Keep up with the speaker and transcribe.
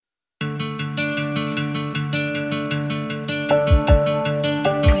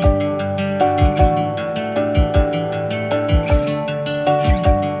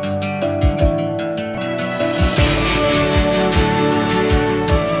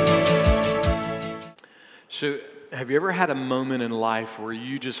So, have you ever had a moment in life where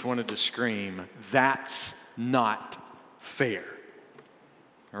you just wanted to scream, "That's not fair"?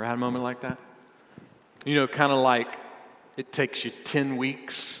 Ever had a moment like that? You know, kind of like it takes you 10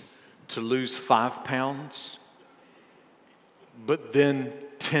 weeks to lose 5 pounds, but then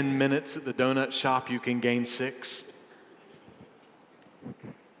 10 minutes at the donut shop, you can gain 6.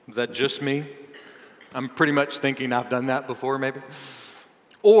 Is that just me? I'm pretty much thinking I've done that before, maybe.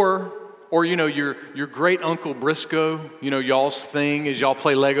 Or you know, your great Uncle Briscoe, you know, y'all's thing is y'all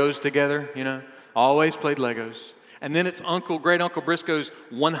play Legos together, you know, always played Legos. And then it's great Uncle Briscoe's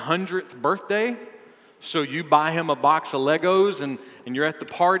 100th birthday, so you buy him a box of Legos and you're at the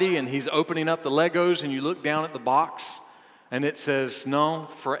party and he's opening up the Legos and you look down at the box and it says, no,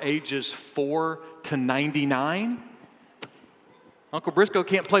 for ages 4 to 99. Uncle Briscoe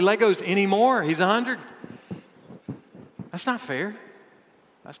can't play Legos anymore. He's 100. That's not fair.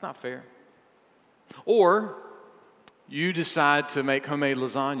 That's not fair. Or you decide to make homemade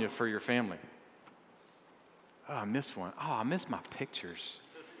lasagna for your family. Oh, I missed one. Oh, I missed my pictures.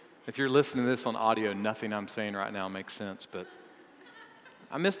 If you're listening to this on audio, nothing I'm saying right now makes sense, but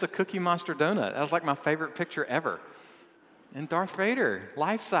I missed the Cookie Monster donut. That was like my favorite picture ever. And Darth Vader,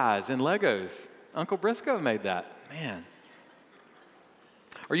 life size in Legos. Uncle Briscoe made that. Man.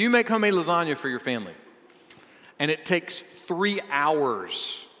 Or you make homemade lasagna for your family, and it takes 3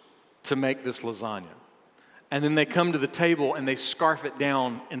 hours to make this lasagna. And then they come to the table and they scarf it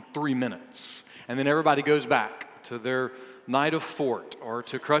down in 3 minutes. And then everybody goes back to their night of fort or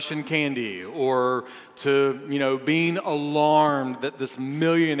to crushing candy or to, you know, being alarmed that this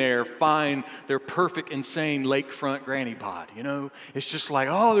millionaire find their perfect, insane lakefront granny pod. You know, it's just like,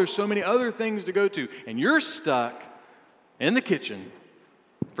 oh, there's so many other things to go to. And you're stuck in the kitchen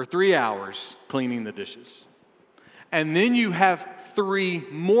for 3 hours cleaning the dishes. And then you have 3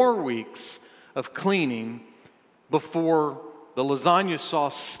 more weeks of cleaning before the lasagna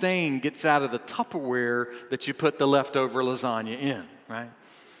sauce stain gets out of the Tupperware that you put the leftover lasagna in, right?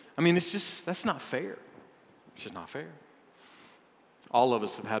 I mean, that's not fair. It's just not fair. All of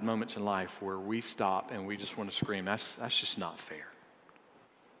us have had moments in life where we stop and we just want to scream, that's just not fair.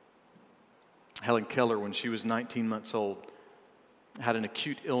 Helen Keller, when she was 19 months old, had an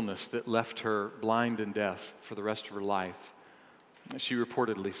acute illness that left her blind and deaf for the rest of her life. She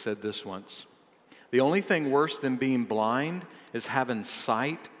reportedly said this once: "The only thing worse than being blind is having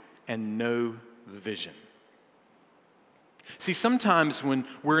sight and no vision." See, sometimes when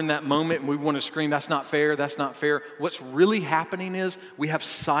we're in that moment and we want to scream, "That's not fair, that's not fair," what's really happening is we have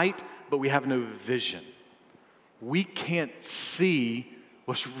sight, but we have no vision. We can't see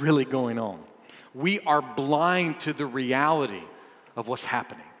what's really going on. We are blind to the reality of what's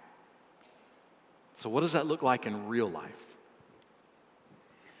happening. So what does that look like in real life?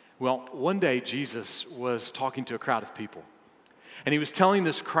 Well, one day Jesus was talking to a crowd of people, and he was telling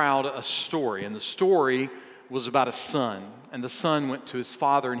this crowd a story, and the story was about a son, and the son went to his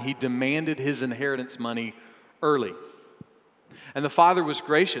father and he demanded his inheritance money early. And the father was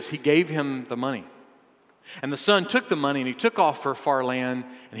gracious. He gave him the money. And the son took the money and he took off for a far land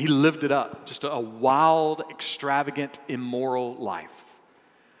and he lived it up. Just a wild, extravagant, immoral life.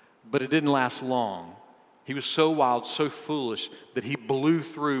 But it didn't last long. He was so wild, so foolish that he blew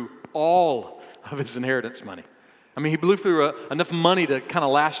through all of his inheritance money. I mean, he blew through enough money to kind of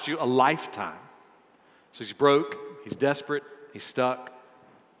last you a lifetime. So he's broke, he's desperate, he's stuck.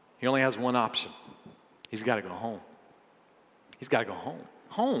 He only has one option. He's got to go home. He's got to go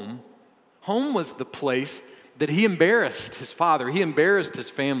home. Home was the place that he embarrassed his father. He embarrassed his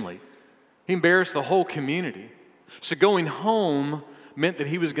family. He embarrassed the whole community. So going home meant that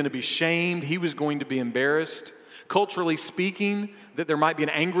he was going to be shamed. He was going to be embarrassed. Culturally speaking, that there might be an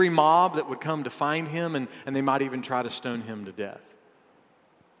angry mob that would come to find him and they might even try to stone him to death.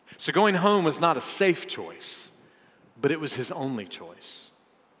 So going home was not a safe choice, but it was his only choice.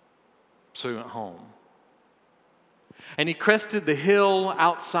 So he went home. And he crested the hill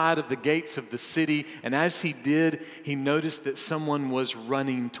outside of the gates of the city, and as he did, he noticed that someone was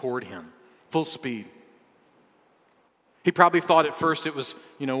running toward him, full speed. He probably thought at first it was,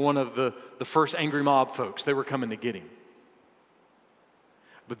 one of the first angry mob folks. They were coming to get him.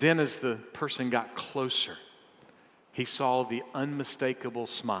 But then as the person got closer, he saw the unmistakable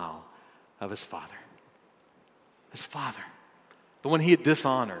smile of his father. His father, the one he had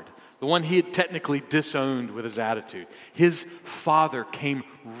dishonored, the one he had technically disowned with his attitude. His father came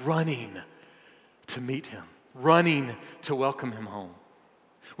running to meet him, running to welcome him home.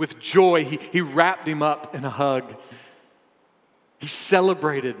 With joy, he wrapped him up in a hug. He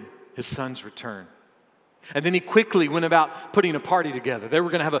celebrated his son's return. And then he quickly went about putting a party together. They were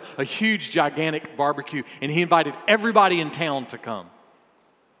going to have a huge, gigantic barbecue, and he invited everybody in town to come.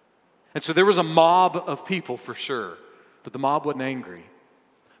 And so there was a mob of people for sure, but the mob wasn't angry.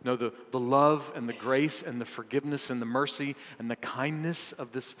 No, the love and the grace and the forgiveness and the mercy and the kindness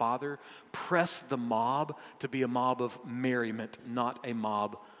of this father pressed the mob to be a mob of merriment, not a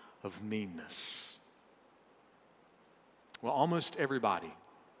mob of meanness. Well, almost everybody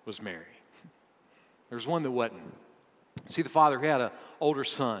was merry. There was one that wasn't. See, the father, he had an older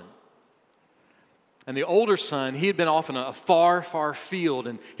son. And the older son, he had been off in a far, far field,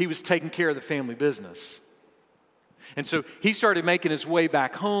 and he was taking care of the family business. And so he started making his way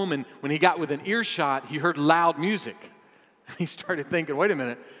back home, and when he got within earshot, he heard loud music. And he started thinking, wait a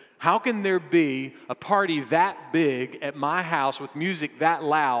minute, how can there be a party that big at my house with music that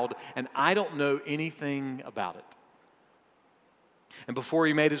loud, and I don't know anything about it? And before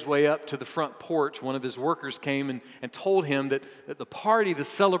he made his way up to the front porch, one of his workers came and told him that the party, the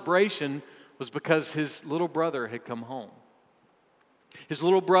celebration, was because his little brother had come home. His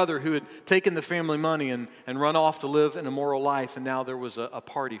little brother who had taken the family money and run off to live an immoral life, and now there was a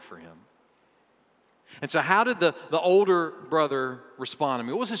party for him. And so how did the older brother respond? I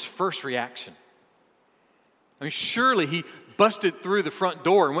mean, what was his first reaction? I mean, surely he busted through the front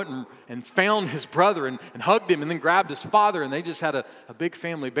door and went and found his brother and hugged him and then grabbed his father, and they just had a big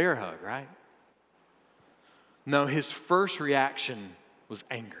family bear hug, right? No, his first reaction was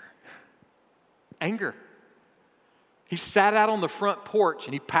anger. Anger. He sat out on the front porch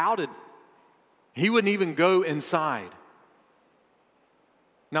and he pouted. He wouldn't even go inside.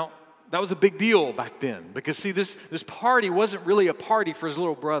 Now, that was a big deal back then because, see, this party wasn't really a party for his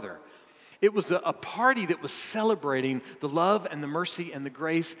little brother. It was a party that was celebrating the love and the mercy and the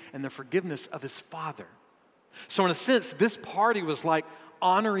grace and the forgiveness of his father. So in a sense, this party was like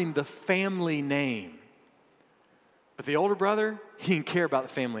honoring the family name. But the older brother, he didn't care about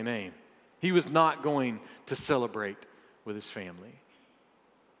the family name. He was not going to celebrate with his family.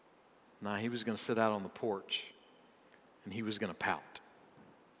 No, he was going to sit out on the porch and he was going to pout.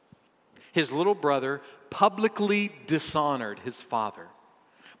 His little brother publicly dishonored his father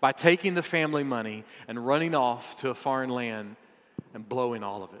by taking the family money and running off to a foreign land and blowing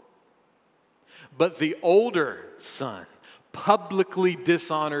all of it. But the older son publicly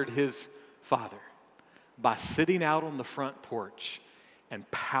dishonored his father by sitting out on the front porch and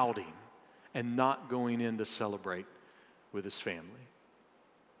pouting and not going in to celebrate with his family.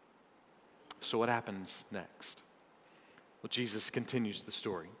 So what happens next? Well, Jesus continues the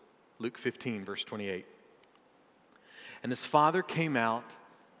story. Luke 15, verse 28. And his father came out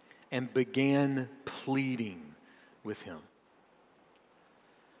and began pleading with him.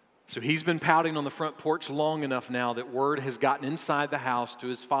 So he's been pouting on the front porch long enough now that word has gotten inside the house to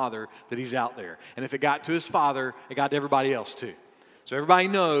his father that he's out there. And if it got to his father, it got to everybody else too. So everybody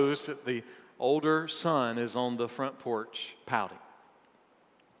knows that the older son is on the front porch pouting.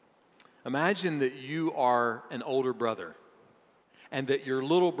 Imagine that you are an older brother and that your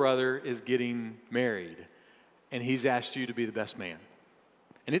little brother is getting married and he's asked you to be the best man.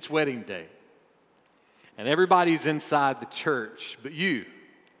 And it's wedding day. And everybody's inside the church, but you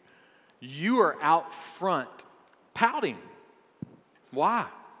are out front pouting. Why?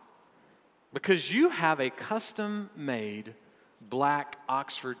 Because you have a custom-made black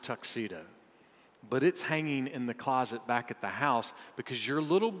Oxford tuxedo, but it's hanging in the closet back at the house because your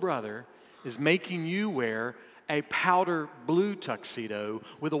little brother is making you wear a powder blue tuxedo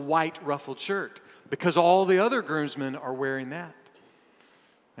with a white ruffled shirt because all the other groomsmen are wearing that.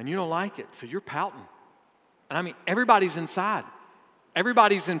 And you don't like it, so you're pouting. And I mean, everybody's inside.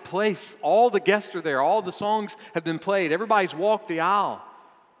 Everybody's in place. All the guests are there. All the songs have been played. Everybody's walked the aisle.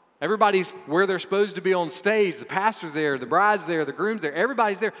 Everybody's where they're supposed to be on stage. The pastor's there, the bride's there, the groom's there.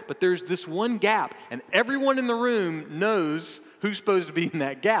 Everybody's there. But there's this one gap, and everyone in the room knows who's supposed to be in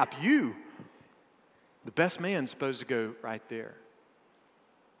that gap. You. The best man's supposed to go right there.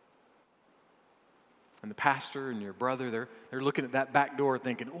 And the pastor and your brother, they're looking at that back door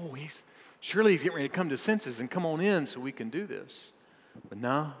thinking, oh, surely he's getting ready to come to his senses and come on in so we can do this. But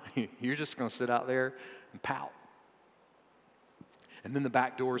no, you're just going to sit out there and pout. And then the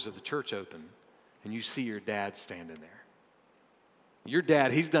back doors of the church open, and you see your dad standing there. Your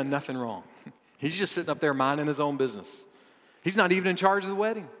dad, he's done nothing wrong. He's just sitting up there minding his own business. He's not even in charge of the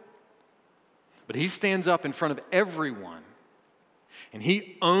wedding. But he stands up in front of everyone, and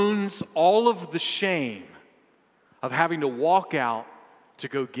he owns all of the shame of having to walk out to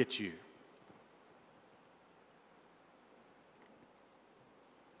go get you.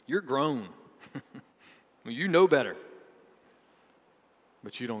 You're grown. You know better.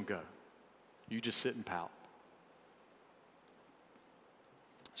 But you don't go. You just sit and pout.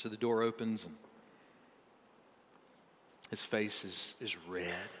 So the door opens and his face is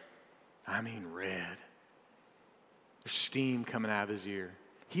red. I mean red. There's steam coming out of his ear.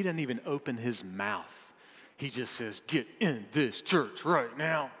 He doesn't even open his mouth. He just says, "Get in this church right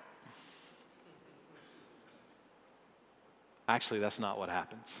now." Actually, that's not what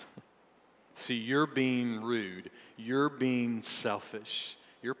happens. See, you're being rude. You're being selfish.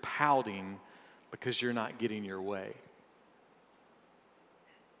 You're pouting because you're not getting your way.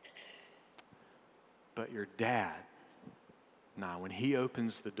 But your dad, when he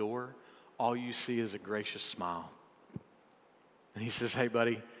opens the door, all you see is a gracious smile. And he says, "Hey,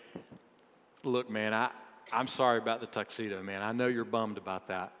 buddy, look, man, I'm sorry about the tuxedo, man. I know you're bummed about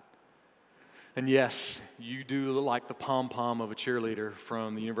that. And yes, you do look like the pom-pom of a cheerleader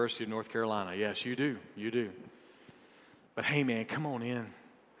from the University of North Carolina. Yes, you do. You do. But hey, man, come on in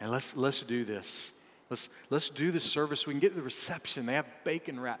and let's do this. Let's do the service. We can get to the reception. They have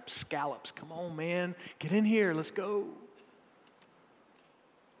bacon wrapped scallops. Come on, man. Get in here. Let's go."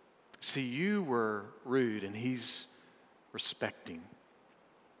 See, you were rude and he's respecting.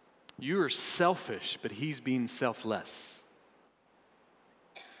 You are selfish, but he's being selfless.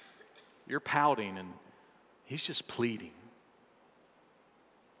 You're pouting and he's just pleading.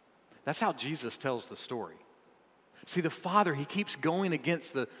 That's how Jesus tells the story. See, the Father, he keeps going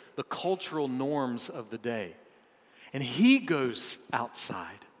against the cultural norms of the day. And he goes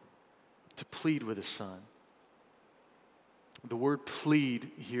outside to plead with his Son. The word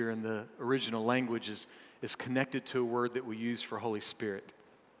plead here in the original language is connected to a word that we use for Holy Spirit.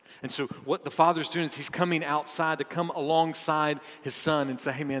 And so what the Father's doing is he's coming outside to come alongside his Son and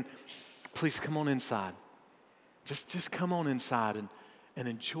say, "Hey, man, please come on inside. Just come on inside and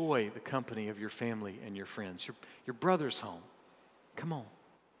enjoy the company of your family and your friends. Your brother's home. Come on."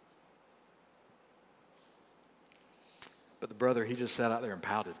 But the brother, he just sat out there and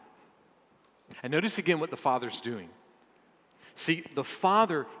pouted. And notice again what the Father's doing. See, the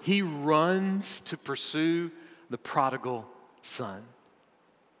Father, he runs to pursue the prodigal son.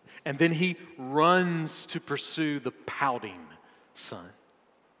 And then he runs to pursue the pouting son.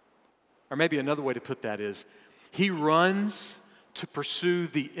 Or maybe another way to put that is, he runs to pursue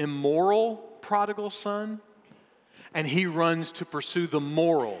the immoral prodigal son, and he runs to pursue the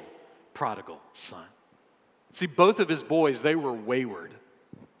moral prodigal son. See, both of his boys, they were wayward.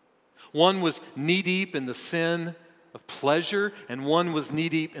 One was knee-deep in the sin of pleasure, and one was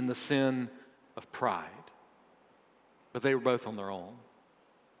knee-deep in the sin of pride. But they were both on their own.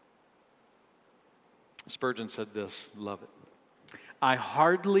 Spurgeon said this, love it. "I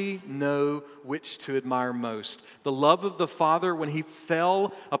hardly know which to admire most, the love of the Father when he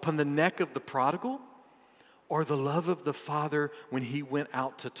fell upon the neck of the prodigal, or the love of the Father when he went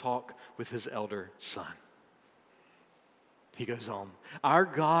out to talk with his elder son." He goes on, "Our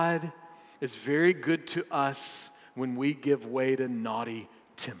God is very good to us when we give way to naughty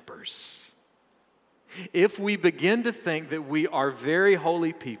tempers. If we begin to think that we are very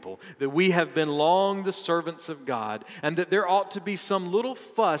holy people, that we have been long the servants of God, and that there ought to be some little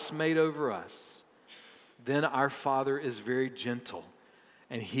fuss made over us, then our Father is very gentle,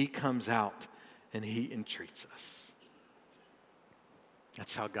 and he comes out and he entreats us."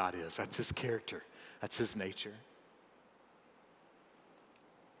 That's how God is. That's his character. That's his nature.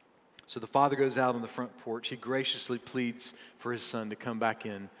 So the Father goes out on the front porch. He graciously pleads for his Son to come back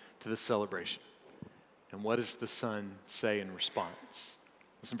in to the celebration. And what does the Son say in response?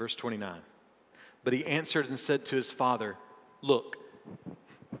 Listen, verse 29. "But he answered and said to his father, 'Look.'"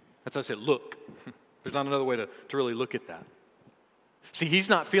 That's why I said, look. There's not another way to really look at that. See, he's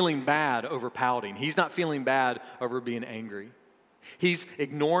not feeling bad over pouting. He's not feeling bad over being angry. He's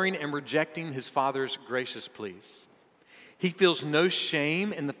ignoring and rejecting his father's gracious pleas. He feels no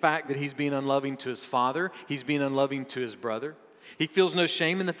shame in the fact that he's being unloving to his father. He's being unloving to his brother. He feels no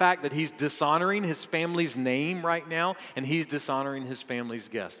shame in the fact that he's dishonoring his family's name right now, and he's dishonoring his family's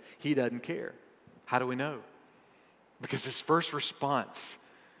guest. He doesn't care. How do we know? Because his first response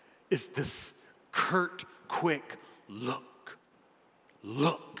is this curt, quick, look.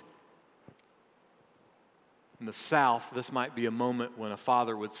 Look. In the South, this might be a moment when a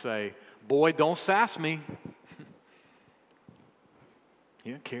father would say, "Boy, don't sass me."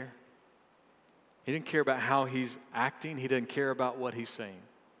 He didn't care. He didn't care about how he's acting. He didn't care about what he's saying.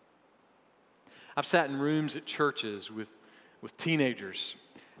 I've sat in rooms at churches with teenagers,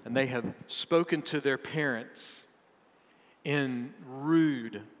 and they have spoken to their parents in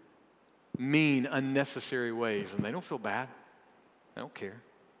rude, mean, unnecessary ways, and they don't feel bad. They don't care.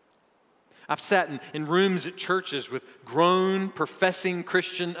 I've sat in rooms at churches with grown, professing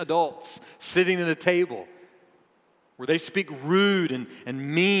Christian adults sitting at a table where they speak rude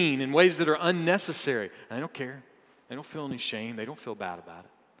and mean in ways that are unnecessary. And they don't care. They don't feel any shame. They don't feel bad about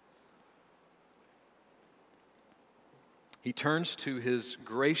it. He turns to his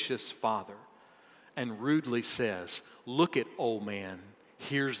gracious father and rudely says, "Look at old man,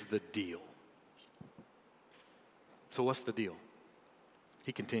 here's the deal." So what's the deal?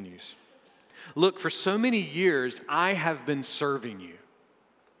 He continues, "Look, for so many years I have been serving you."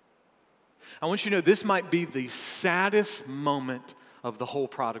 I want you to know this might be the saddest moment of the whole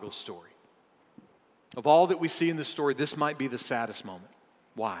prodigal story. Of all that we see in this story, this might be the saddest moment.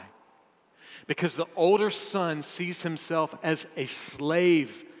 Why? Because the older son sees himself as a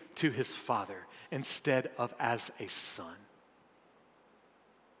slave to his father instead of as a son.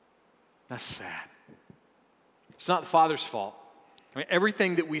 That's sad. It's not the father's fault. I mean,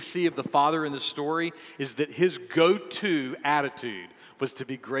 everything that we see of the father in the story is that his go-to attitude was to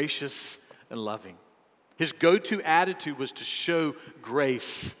be gracious and loving. His go-to attitude was to show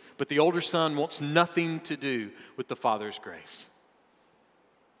grace, but the older son wants nothing to do with the father's grace.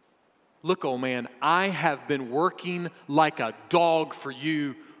 "Look, old man, I have been working like a dog for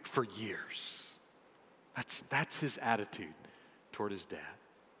you for years." That's his attitude toward his dad.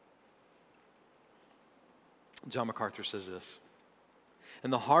 John MacArthur says this, "In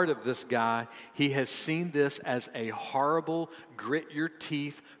the heart of this guy, he has seen this as a horrible, grit your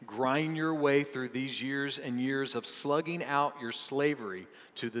teeth, grind your way through these years and years of slugging out your slavery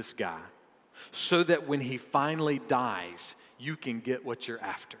to this guy, so that when he finally dies, you can get what you're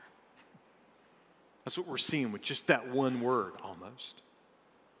after." That's what we're seeing with just that one word almost.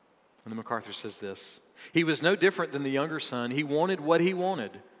 And then MacArthur says this, "He was no different than the younger son. He wanted what he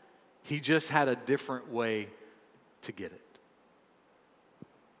wanted. He just had a different way to get it."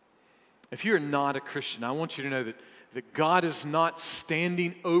 If you're not a Christian, I want you to know that God is not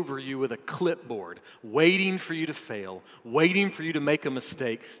standing over you with a clipboard, waiting for you to fail, waiting for you to make a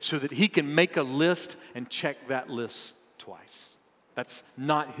mistake so that he can make a list and check that list twice. That's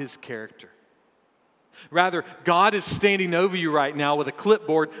not his character. Rather, God is standing over you right now with a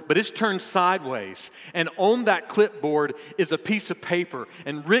clipboard, but it's turned sideways. And on that clipboard is a piece of paper,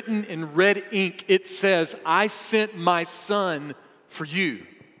 and written in red ink, it says, "I sent my son for you."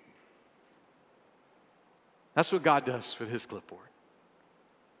 That's what God does with his clipboard.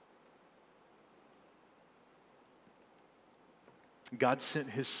 God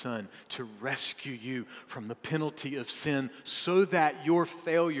sent his son to rescue you from the penalty of sin so that your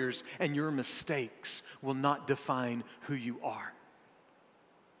failures and your mistakes will not define who you are.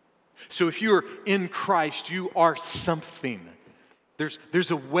 So if you're in Christ, you are something.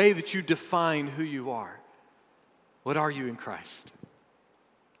 There's a way that you define who you are. What are you in Christ?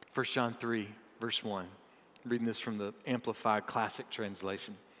 1 John 3, verse 1. I'm reading this from the Amplified Classic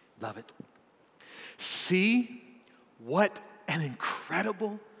Translation. Love it. "See what an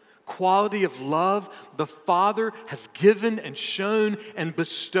incredible quality of love the Father has given and shown and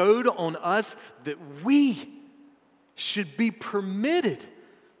bestowed on us, that we should be permitted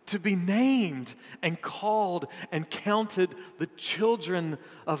to be named and called and counted the children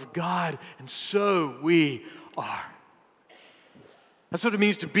of God. And so we are." That's what it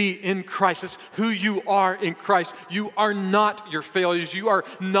means to be in Christ. That's who you are in Christ. You are not your failures. You are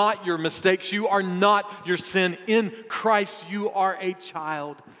not your mistakes. You are not your sin. In Christ, you are a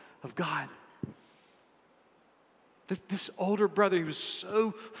child of God. This older brother, he was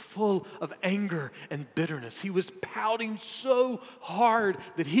so full of anger and bitterness. He was pouting so hard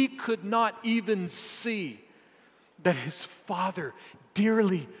that he could not even see that his father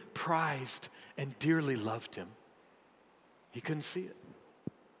dearly prized and dearly loved him. He couldn't see it.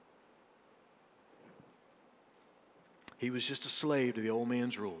 He was just a slave to the old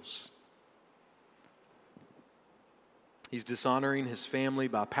man's rules. He's dishonoring his family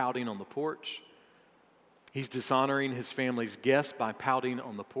by pouting on the porch. He's dishonoring his family's guests by pouting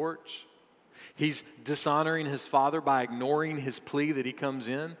on the porch. He's dishonoring his father by ignoring his plea that he comes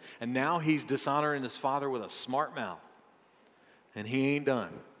in. And now he's dishonoring his father with a smart mouth. And he ain't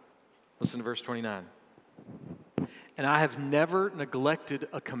done. Listen to verse 29. "And I have never neglected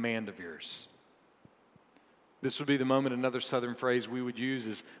a command of yours." This would be the moment another Southern phrase we would use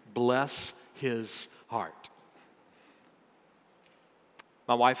is bless his heart.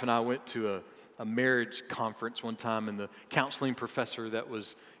 My wife and I went to a marriage conference one time, and the counseling professor that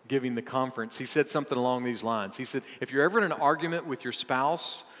was giving the conference, he said something along these lines. He said, if you're ever in an argument with your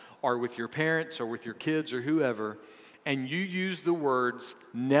spouse or with your parents or with your kids or whoever, and you use the words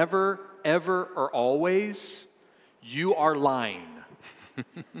never, ever, or always, you are lying.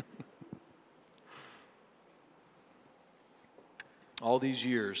 All these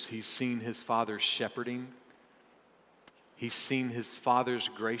years, he's seen his father's shepherding. He's seen his father's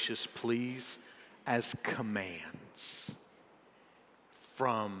gracious pleas as commands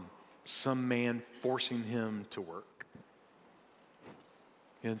from some man forcing him to work.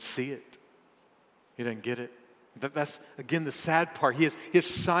 He doesn't see it. He doesn't get it. That's, again, the sad part. He has his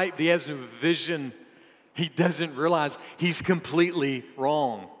sight, but he has no vision. He doesn't realize he's completely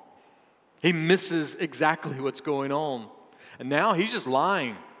wrong. He misses exactly what's going on. And now he's just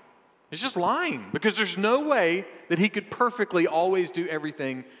lying. He's just lying because there's no way that he could perfectly always do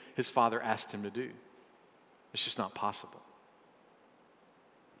everything his father asked him to do. It's just not possible.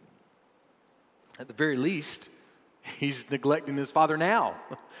 At the very least, he's neglecting his father now.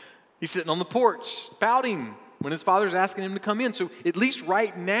 He's sitting on the porch, pouting when his father's asking him to come in. So at least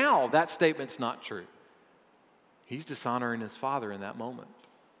right now, that statement's not true. He's dishonoring his father in that moment.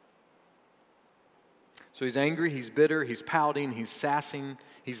 So he's angry, he's bitter, he's pouting, he's sassing,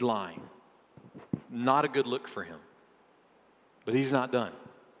 he's lying. Not a good look for him. But he's not done.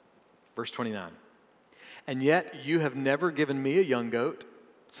 Verse 29. And yet you have never given me a young goat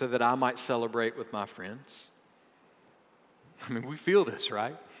so that I might celebrate with my friends. I mean, we feel this,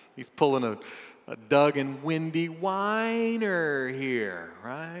 right? He's pulling a Doug and Wendy whiner here,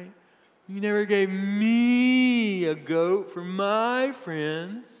 right? You never gave me a goat for my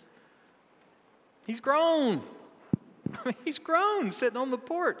friends. He's grown. He's grown, sitting on the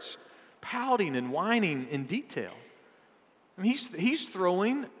porch, pouting and whining in detail. I mean, he's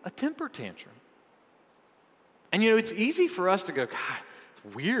throwing a temper tantrum. And it's easy for us to go, God,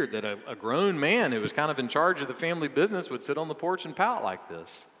 it's weird that a grown man who was kind of in charge of the family business would sit on the porch and pout like this.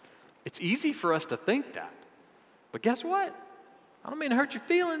 It's easy for us to think that. But guess what? I don't mean to hurt your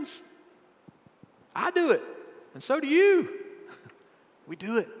feelings. I do it, and so do you. We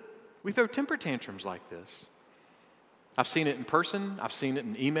do it. We throw temper tantrums like this. I've seen it in person. I've seen it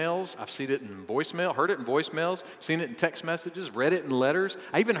in emails. I've seen it in voicemail, heard it in voicemails, seen it in text messages, read it in letters.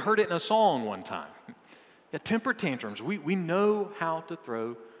 I even heard it in a song one time. Yeah, temper tantrums. We know how to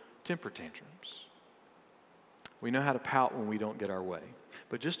throw temper tantrums. We know how to pout when we don't get our way.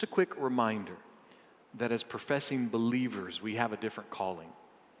 But just a quick reminder that as professing believers, we have a different calling.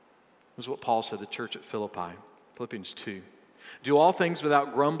 This is what Paul said to the church at Philippi, Philippians 2. Do all things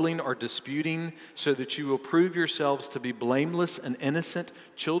without grumbling or disputing, so that you will prove yourselves to be blameless and innocent,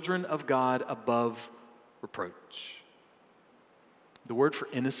 children of God above reproach. The word for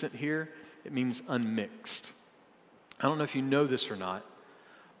innocent here, it means unmixed. I don't know if you know this or not,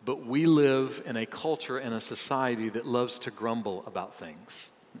 but we live in a culture and a society that loves to grumble about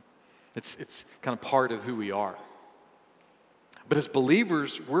things. It's kind of part of who we are. But as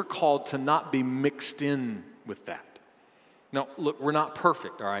believers, we're called to not be mixed in with that. Now, look, we're not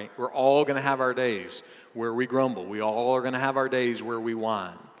perfect, all right? We're all going to have our days where we grumble. We all are going to have our days where we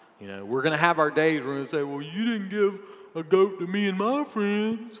whine. We're going to have our days where we're going to say, well, you didn't give a goat to me and my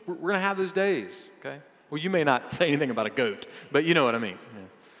friends. We're going to have those days, okay? Well, you may not say anything about a goat, but you know what I mean.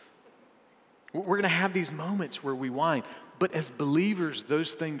 Yeah. We're going to have these moments where we whine. But as believers,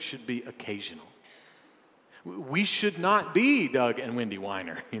 those things should be occasional. We should not be Doug and Wendy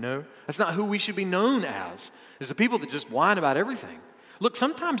Weiner, That's not who we should be known as the people that just whine about everything. Look,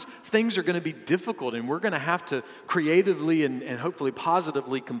 sometimes things are going to be difficult and we're going to have to creatively and hopefully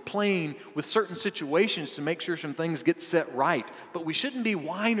positively complain with certain situations to make sure some things get set right. But we shouldn't be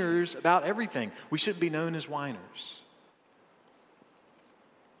whiners about everything. We shouldn't be known as whiners.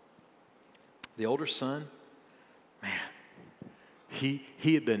 The older son, man, he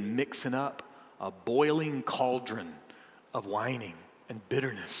had been mixing up a boiling cauldron of whining and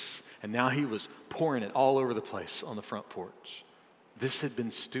bitterness. And now he was pouring it all over the place on the front porch. This had been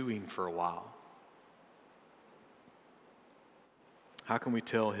stewing for a while. How can we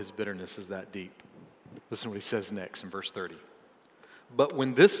tell his bitterness is that deep? Listen to what he says next in verse 30. But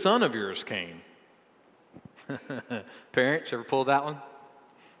when this son of yours came, parents, ever pulled that one?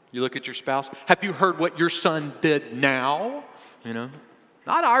 You look at your spouse, have you heard what your son did now?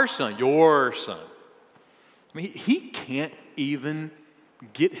 Not our son, your son. I mean, he can't even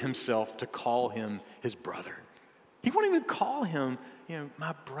get himself to call him his brother. He won't even call him,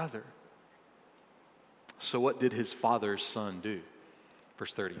 my brother. So what did his father's son do?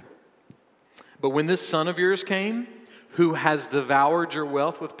 Verse 30. But when this son of yours came, who has devoured your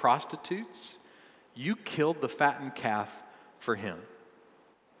wealth with prostitutes, you killed the fattened calf for him.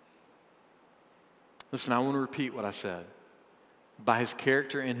 Listen, I want to repeat what I said. By his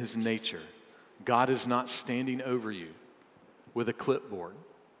character and his nature, God is not standing over you with a clipboard,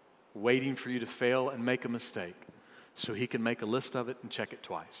 waiting for you to fail and make a mistake so he can make a list of it and check it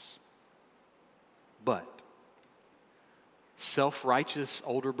twice. But Self-righteous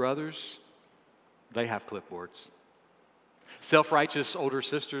older brothers, they have clipboards. Self-righteous older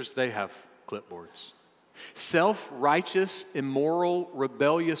sisters, they have clipboards. Self-righteous, immoral,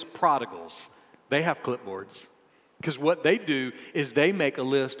 rebellious prodigals, they have clipboards. Because what they do is they make a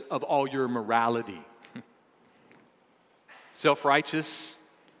list of all your morality. Self-righteous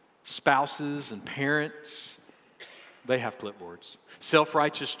spouses and parents, they have clipboards.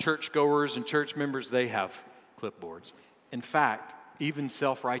 Self-righteous churchgoers and church members, they have clipboards. In fact, even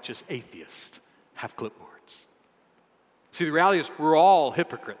self-righteous atheists have clipboards. See, the reality is we're all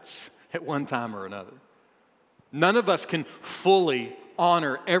hypocrites at one time or another. None of us can fully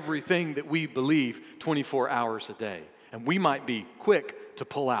honor everything that we believe 24 hours a day. And we might be quick to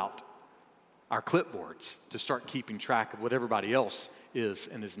pull out our clipboards to start keeping track of what everybody else is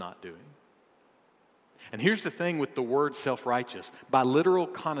and is not doing. And here's the thing with the word self-righteous. By literal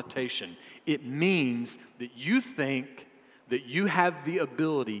connotation, it means that you think that you have the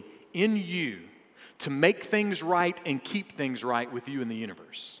ability in you to make things right and keep things right with you in the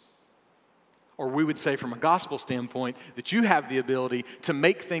universe. Or we would say from a gospel standpoint that you have the ability to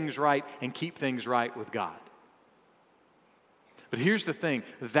make things right and keep things right with God. But here's the thing,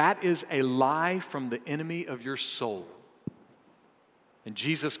 that is a lie from the enemy of your soul. And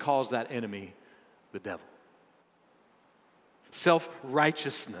Jesus calls that enemy the devil.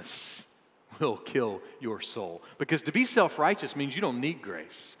 Self-righteousness will kill your soul. Because to be self-righteous means you don't need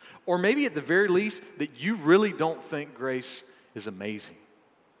grace. Or maybe at the very least that you really don't think grace is amazing.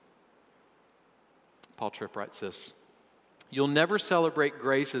 Paul Tripp writes this, "You'll never celebrate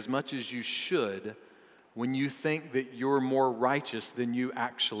grace as much as you should when you think that you're more righteous than you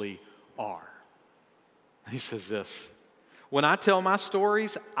actually are." He says this, "When I tell my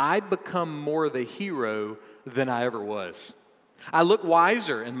stories, I become more the hero than I ever was. I look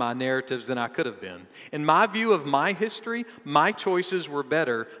wiser in my narratives than I could have been. In my view of my history, my choices were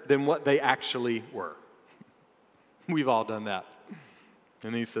better than what they actually were." We've all done that.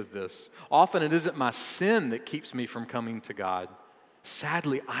 And he says this, "Often it isn't my sin that keeps me from coming to God.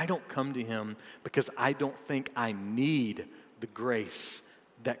 Sadly, I don't come to Him because I don't think I need the grace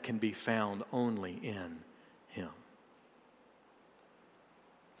that can be found only in Him."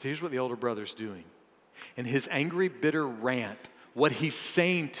 So here's what the older brother's doing. In his angry, bitter rant, what he's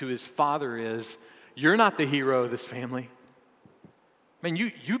saying to his father is, "You're not the hero of this family. I mean,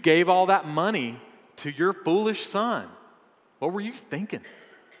 you gave all that money to your foolish son. What were you thinking?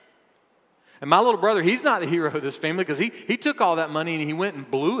 And my little brother, he's not the hero of this family because he took all that money and he went and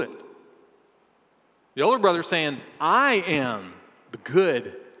blew it." The older brother's saying, "I am the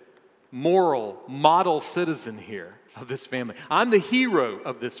good, moral, model citizen here of this family. I'm the hero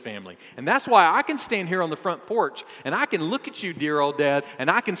of this family. And that's why I can stand here on the front porch and I can look at you, dear old dad,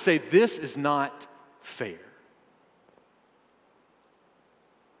 and I can say, this is not fair."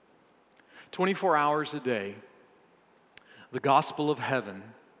 24 hours a day, the gospel of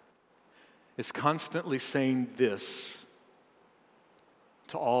heaven is constantly saying this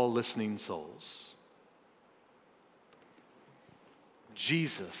to all listening souls.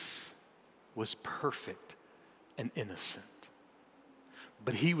 Jesus was perfect and innocent,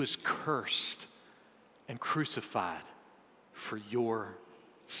 but He was cursed and crucified for your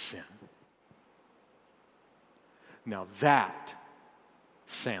sin. Now that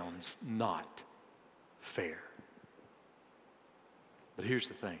sounds not fair. But here's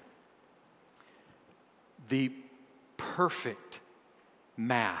the thing. The perfect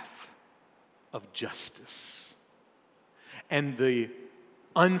math of justice and the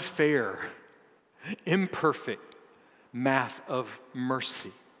unfair, imperfect math of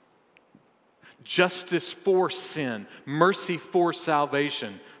mercy. Justice for sin, mercy for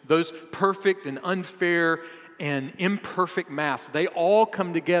salvation. Those perfect and unfair and imperfect maths, they all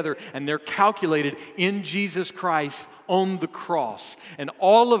come together and they're calculated in Jesus Christ on the cross. And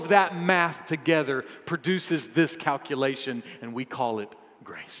all of that math together produces this calculation, and we call it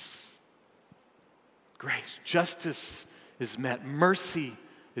grace. Grace. Justice is met. Mercy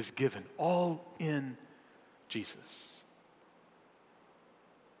is given. All in Jesus.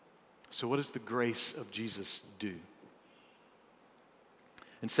 So what does the grace of Jesus do?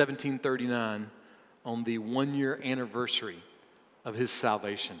 In 1739, on the 1-year anniversary of His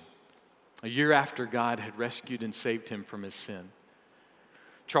salvation, a year after God had rescued and saved him from his sin,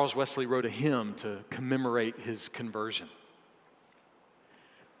 Charles Wesley wrote a hymn to commemorate his conversion.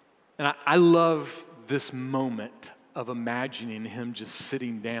 And I love this moment of imagining him just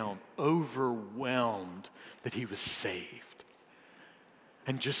sitting down, overwhelmed that he was saved.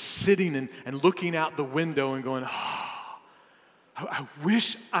 And just sitting and looking out the window and going, I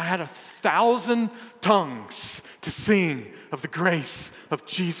wish I had 1,000 tongues to sing of the grace of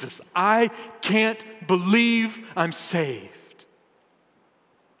Jesus. I can't believe I'm saved.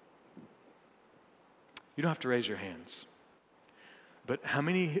 You don't have to raise your hands. But how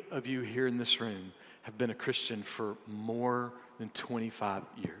many of you here in this room have been a Christian for more than 25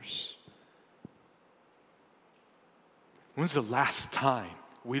 years? When's the last time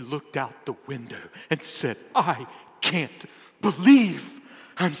we looked out the window and said, I can't believe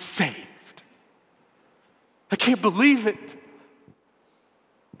I'm saved? I can't believe it.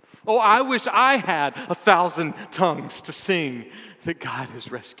 Oh, I wish I had 1,000 tongues to sing that God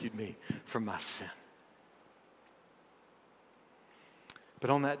has rescued me from my sin. But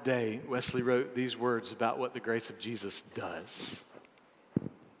on that day, Wesley wrote these words about what the grace of Jesus does.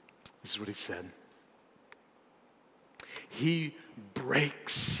 This is what he said. He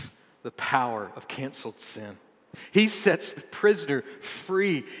breaks the power of canceled sin. He sets the prisoner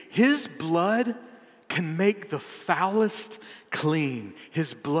free. His blood can make the foulest clean.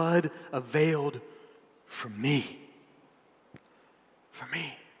 His blood availed for me. For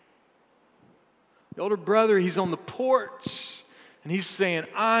me. The older brother, he's on the porch and he's saying,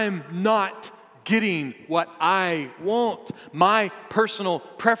 I'm not getting what I want. My personal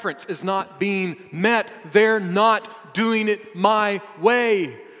preference is not being met. They're not doing it my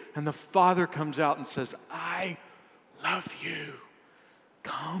way. And the father comes out and says, I love you.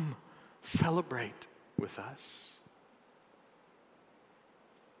 Come celebrate with us.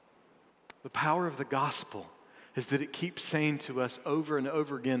 The power of the gospel is that it keeps saying to us over and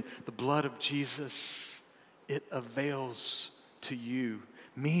over again, the blood of Jesus, it avails to you,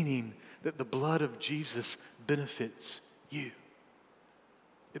 meaning that the blood of Jesus benefits you.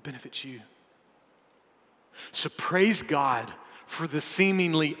 It benefits you. So praise God for the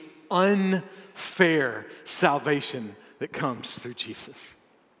seemingly unfair salvation that comes through Jesus.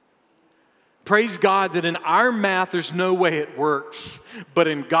 Praise God that in our math there's no way it works, but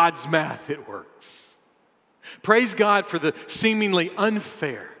in God's math it works. Praise God for the seemingly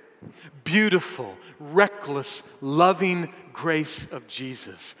unfair, beautiful, reckless, loving grace of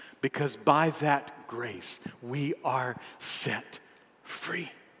Jesus, because by that grace we are set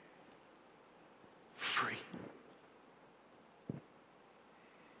free. Free.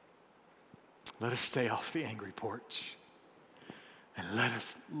 Let us stay off the angry porch and let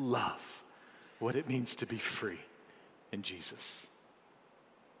us love what it means to be free in Jesus.